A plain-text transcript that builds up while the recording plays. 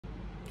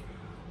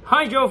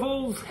Hi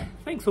Joyfuls,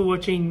 thanks for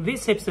watching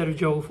this episode of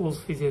Joyfuls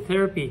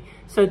Physiotherapy.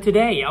 So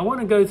today I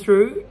want to go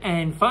through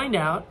and find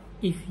out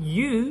if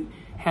you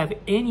have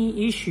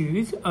any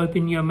issues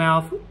opening your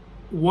mouth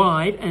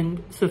wide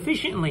and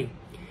sufficiently.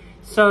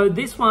 So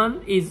this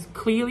one is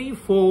clearly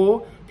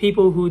for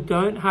people who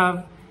don't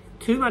have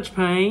too much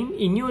pain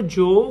in your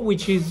jaw,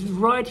 which is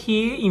right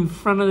here in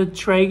front of the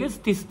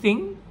tragus, this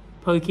thing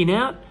poking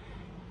out.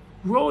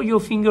 Roll your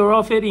finger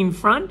off it in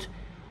front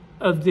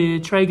of the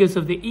tragus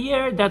of the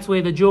ear. That's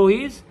where the jaw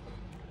is.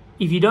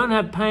 If you don't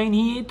have pain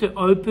here to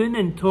open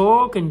and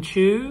talk and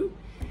chew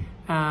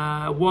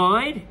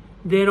wide,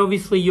 then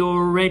obviously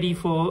you're ready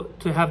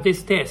to have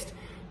this test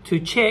to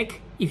check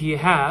if you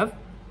have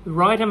the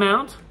right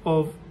amount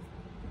of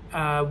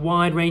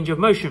wide range of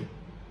motion.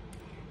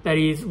 That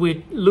is,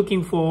 we're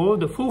looking for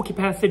the full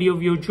capacity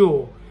of your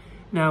jaw.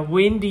 Now,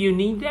 when do you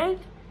need that?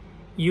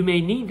 You may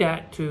need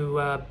that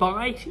to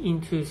bite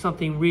into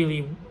something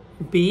really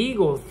big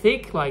or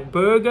thick, like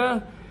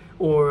burger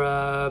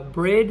or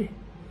bread,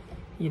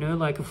 you know,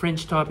 like a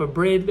French type of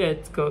bread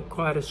that's got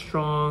quite a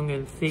strong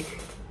and thick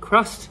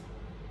crust.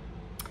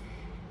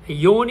 A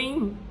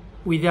yawning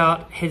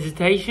without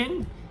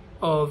hesitation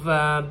of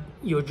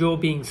your jaw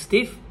being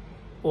stiff,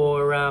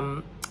 or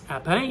a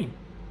pain.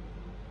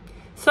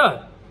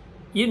 So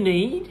you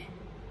need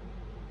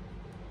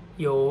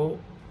your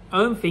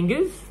own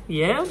fingers,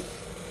 yeah?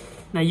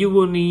 Now you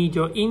will need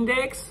your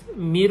index,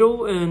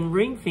 middle and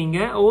ring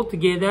finger all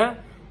together.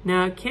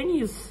 Now can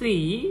you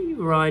see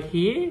right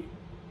here?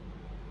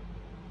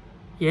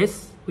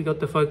 Yes, we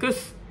got the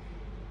focus.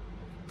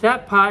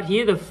 That part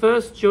here, the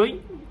first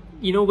joint,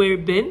 you know where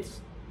it bends?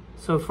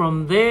 So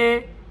from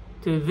there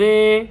to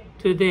there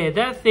to there,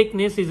 that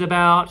thickness is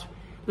about,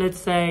 let's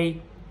say,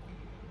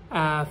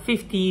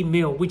 50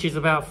 mil, which is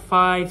about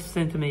 5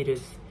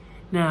 centimeters.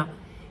 Now,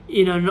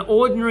 in an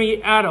ordinary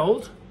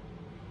adult,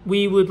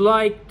 we would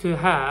like to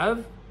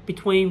have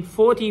between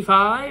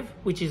 45,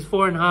 which is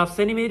 4.5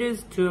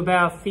 centimeters, to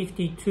about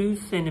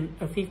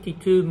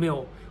 52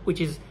 mil,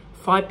 which is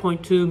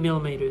 5.2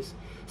 millimeters.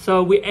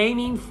 So we're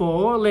aiming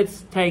for,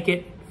 let's take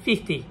it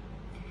 50.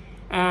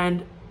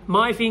 And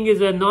my fingers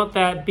are not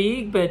that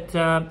big, but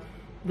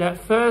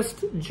that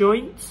first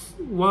joint,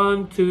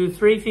 1, 2,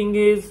 3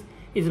 fingers,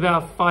 is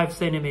about 5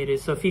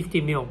 centimeters, so 50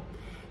 mil.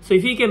 So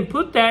if you can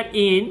put that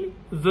in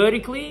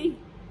vertically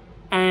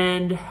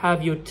and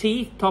have your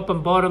teeth, top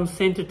and bottom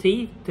center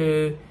teeth,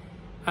 to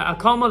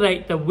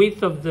accommodate the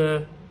width of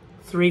the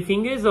 3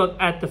 fingers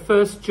at the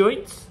first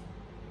joints,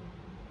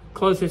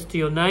 closest to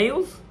your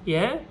nails,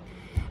 yeah?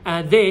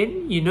 And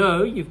then you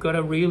know you've got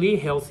a really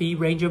healthy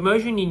range of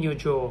motion in your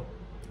jaw.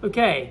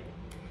 Okay.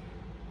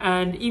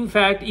 And in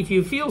fact, if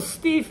you feel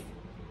stiff,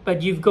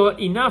 but you've got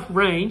enough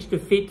range to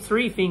fit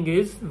 3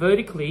 fingers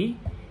vertically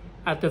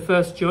at the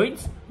first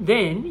joints,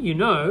 then you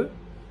know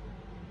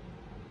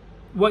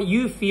what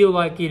you feel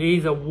like it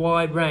is a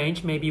wide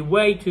range may be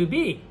way too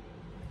big,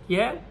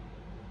 yeah?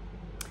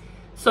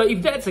 So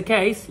if that's the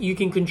case, you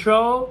can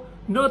control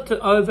not to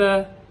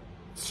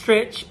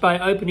overstretch by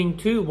opening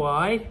too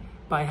wide,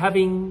 by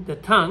having the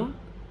tongue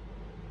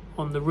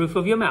on the roof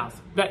of your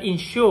mouth. That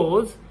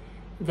ensures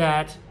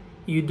that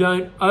you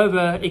don't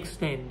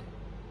overextend.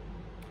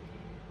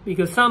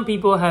 Because some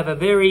people have a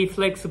very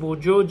flexible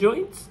jaw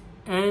joints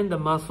and the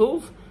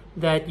muscles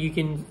that you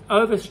can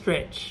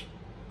overstretch.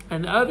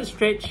 And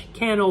overstretch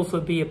can also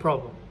be a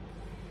problem.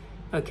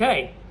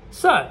 Okay,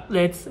 so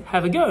let's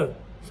have a go.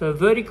 So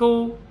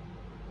vertical.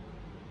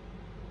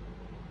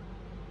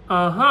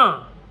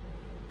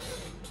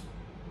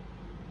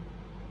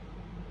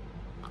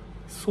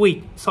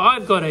 Sweet. So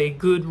I've got a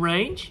good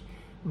range,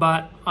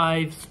 but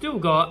I've still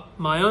got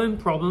my own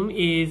problem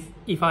is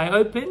if I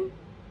open,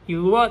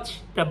 you watch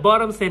the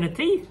bottom center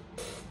teeth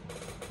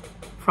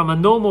from a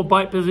normal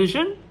bite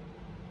position.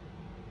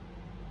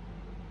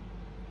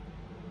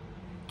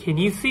 Can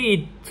you see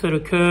it sort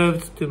of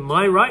curves to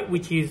my right,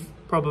 which is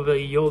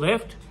probably your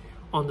left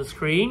on the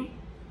screen,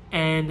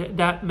 and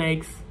that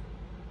makes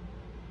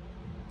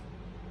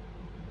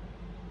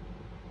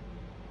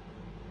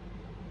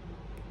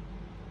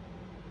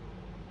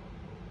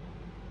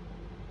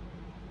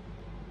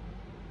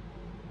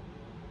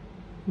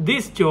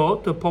this jaw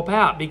to pop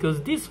out,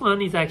 because this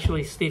one is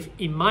actually stiff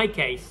in my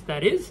case,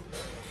 that is.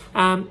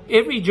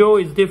 Every jaw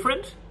is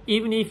different.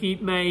 Even if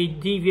it may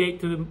deviate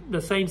to the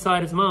same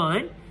side as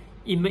mine,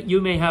 you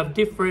may have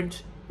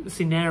different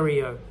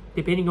scenario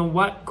depending on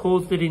what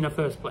caused it in the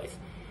first place.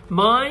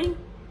 Mine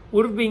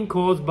would have been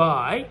caused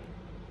by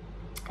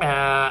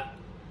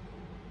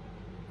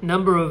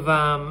number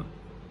of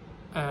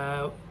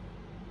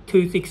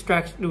teeth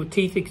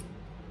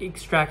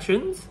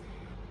extractions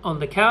on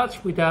the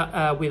couch with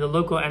a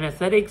local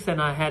anesthetics,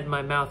 and I had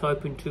my mouth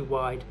open too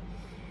wide.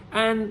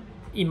 And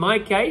in my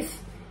case,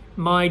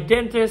 my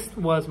dentist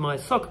was my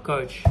soccer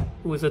coach,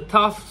 who was a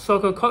tough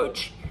soccer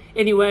coach.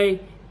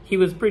 Anyway, he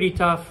was pretty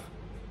tough.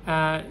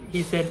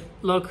 He said,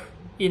 look,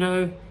 you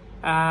know,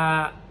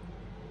 well,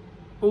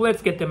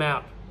 let's get them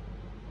out.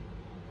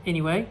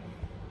 Anyway,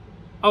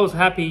 I was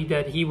happy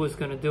that he was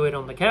going to do it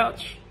on the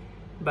couch.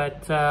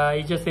 but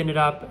he just ended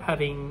up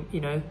having,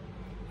 you know,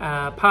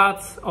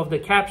 parts of the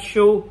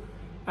capsule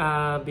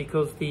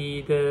because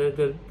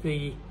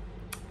the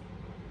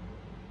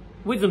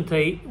wisdom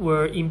teeth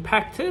were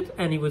impacted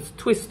and he was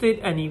twisted,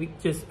 and he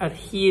just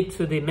adhered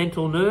to the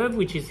mental nerve,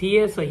 which is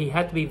here, so he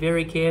had to be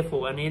very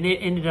careful, and it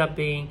ended up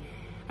being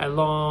a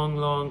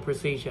long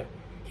procedure.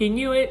 He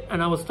knew it,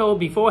 and I was told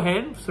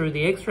beforehand through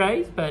the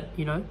x-rays, but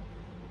you know,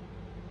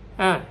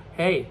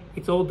 hey,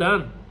 it's all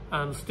done.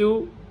 I'm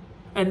still,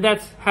 and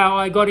that's how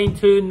I got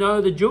into know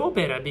the jaw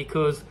better,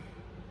 because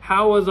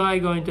how was I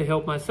going to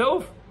help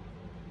myself?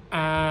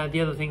 The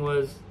other thing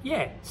was,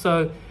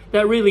 so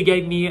that really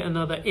gave me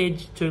another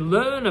edge to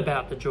learn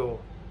about the jaw,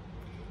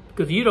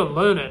 because you don't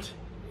learn it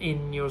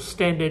in your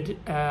standard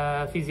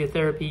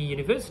physiotherapy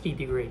university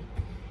degree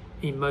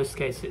in most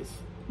cases.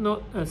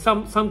 Not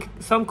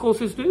some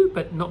courses do,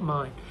 but not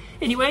mine.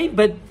 Anyway,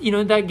 but you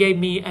know, that gave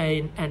me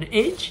an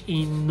edge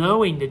in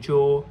knowing the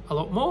jaw a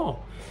lot more.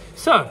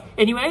 So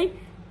anyway,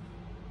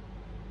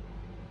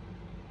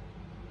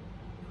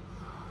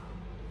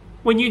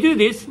 when you do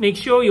this, make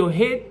sure your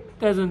head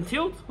doesn't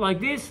tilt like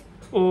this,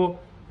 or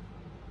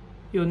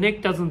your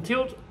neck doesn't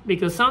tilt,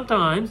 because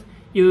sometimes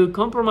you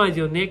compromise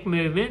your neck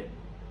movement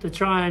to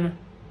try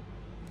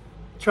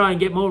and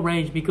get more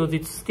range because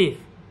it's stiff.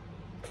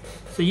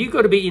 So you've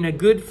got to be in a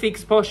good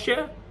fixed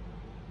posture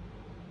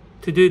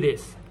to do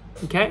this,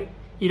 okay?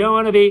 You don't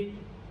want to be...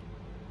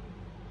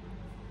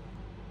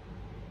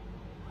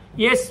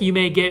 Yes, you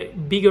may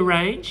get bigger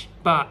range,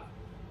 but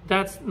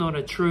that's not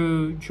a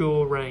true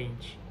jaw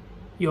range.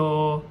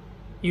 You're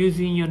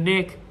using your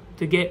neck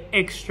to get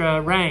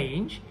extra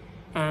range,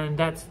 and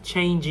that's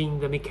changing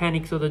the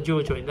mechanics of the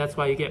jaw joint. That's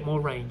why you get more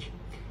range.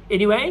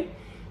 Anyway,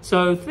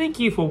 so thank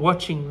you for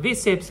watching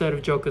this episode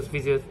of Jawful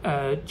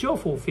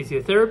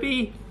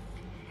Physiotherapy.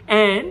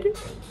 And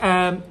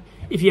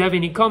if you have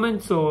any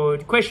comments or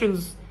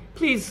questions,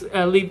 please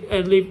leave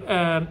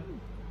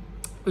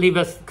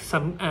us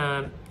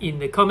some in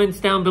the comments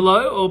down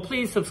below, or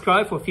please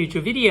subscribe for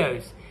future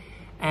videos.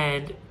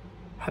 And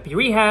happy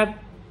rehab.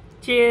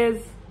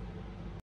 Cheers.